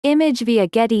Image via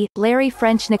Getty. Larry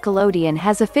French. Nickelodeon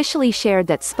has officially shared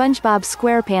that SpongeBob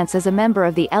SquarePants is a member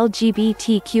of the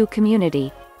LGBTQ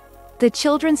community. The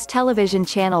children's television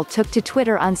channel took to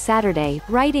Twitter on Saturday,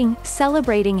 writing,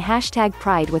 "Celebrating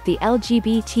 #Pride with the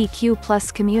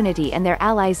LGBTQ+ community and their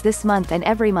allies this month and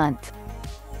every month."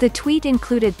 The tweet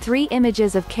included 3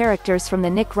 images of characters from the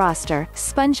Nick roster: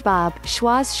 SpongeBob,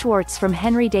 Schwoz Schwartz from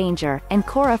Henry Danger, and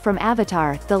Korra from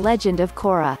Avatar: The Legend of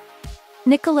Korra.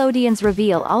 Nickelodeon's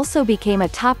reveal also became a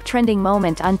top trending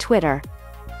moment on Twitter.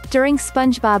 During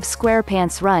SpongeBob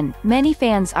SquarePants' run, many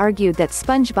fans argued that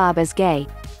SpongeBob is gay.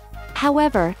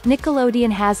 However,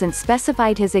 Nickelodeon hasn't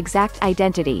specified his exact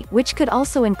identity, which could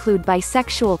also include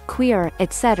bisexual, queer,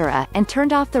 etc., and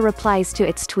turned off the replies to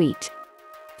its tweet.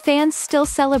 Fans still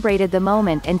celebrated the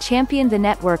moment and championed the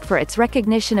network for its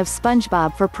recognition of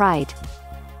SpongeBob for Pride.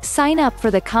 Sign up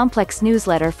for the Complex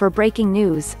newsletter for breaking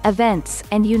news, events,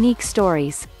 and unique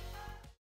stories.